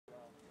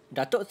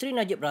Datuk Seri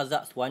Najib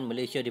Razak's One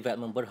Malaysia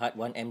Development Berhad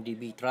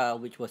 1MDB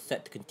trial, which was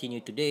set to continue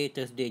today,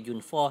 Thursday,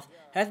 June 4th,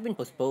 has been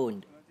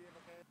postponed.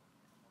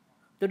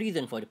 The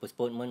reason for the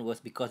postponement was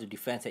because the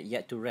defence had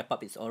yet to wrap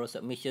up its oral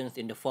submissions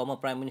in the former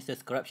Prime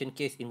Minister's corruption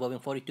case involving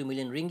 42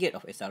 million ringgit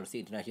of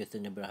SRC International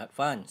Sdn Bhd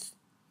funds.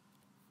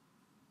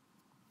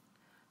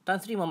 Tan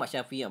Sri Muhammad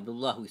Shafi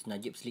Abdullah, who is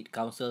Najib's lead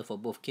counsel for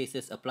both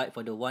cases, applied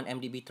for the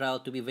 1MDB trial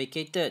to be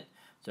vacated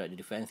so that the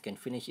defence can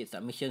finish its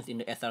submissions in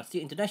the SRC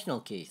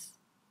International case.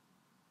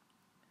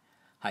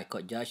 High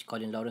Court Judge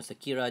Colin Lawrence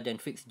Sakira then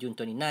fixed June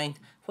 29th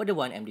for the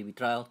 1MDB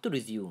trial to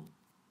resume.